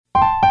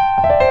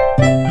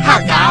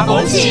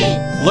风气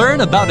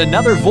Learn about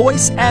another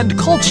voice and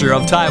culture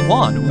of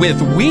Taiwan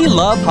with We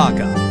Love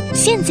Hakka.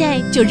 现在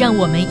就让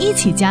我们一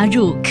起加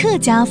入客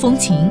家风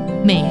情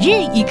每日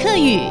一客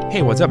语。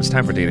 Hey, what's up? It's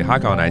time for Daily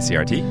Hakka on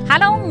ICRT.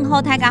 Hello， 你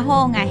好，大家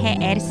好，我是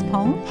Alice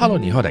彭。Hello，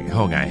 你好，大家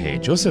好，我是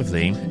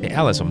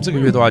Josephine。Alice， 我们这个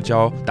月都要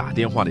教打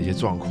电话的一些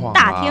状况。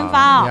打电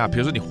话比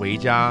如说你回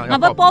家要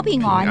报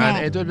平安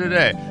呢。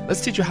对。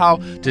Let's teach you how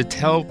to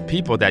tell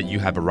people that you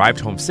have arrived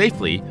home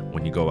safely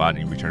when you go out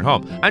and return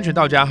home. 安全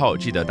到家后，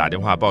记得打电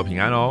话报平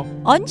安哦。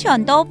安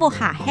全到不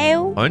下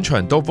口。安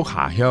全到不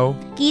下口。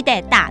記得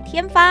打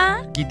電話。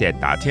記得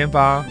打電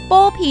話。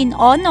報平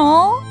安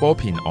哦。報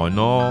平安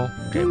哦。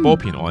Okay, 報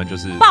平安就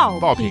是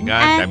報平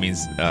安。That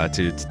means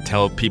to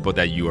tell people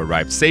that you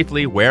arrived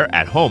safely where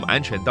at home.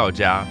 安全到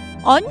家。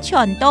安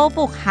全到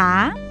不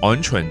下。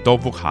安全到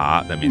不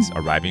下。That means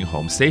arriving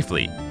home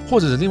safely. 或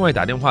者是另外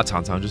打电话，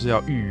常常就是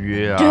要预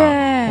约啊，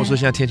对，或者说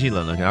现在天气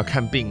冷了，可能要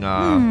看病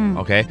啊。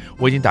OK，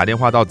 我已经打电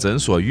话到诊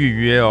所预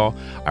約哦。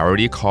I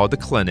already called the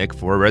clinic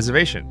for a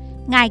reservation.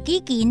 我幾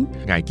件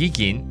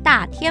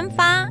打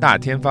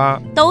電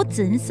話都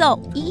診所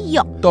已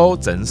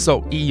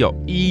有，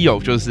醫有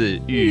就是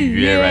預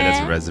約 right?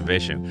 That's a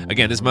reservation.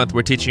 Again, this month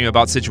we're teaching you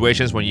about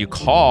situations when you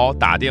call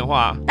打電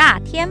話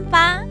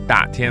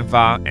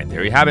and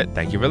there you have it.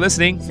 Thank you for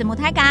listening. 是母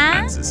太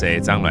家，是誰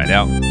張來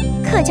了？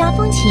客家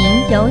風情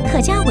由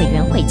客家委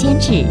員會監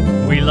製。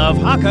 We Love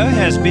Hakka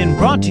has been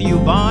brought to you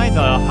by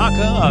the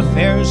Hakka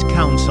Affairs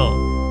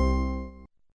Council.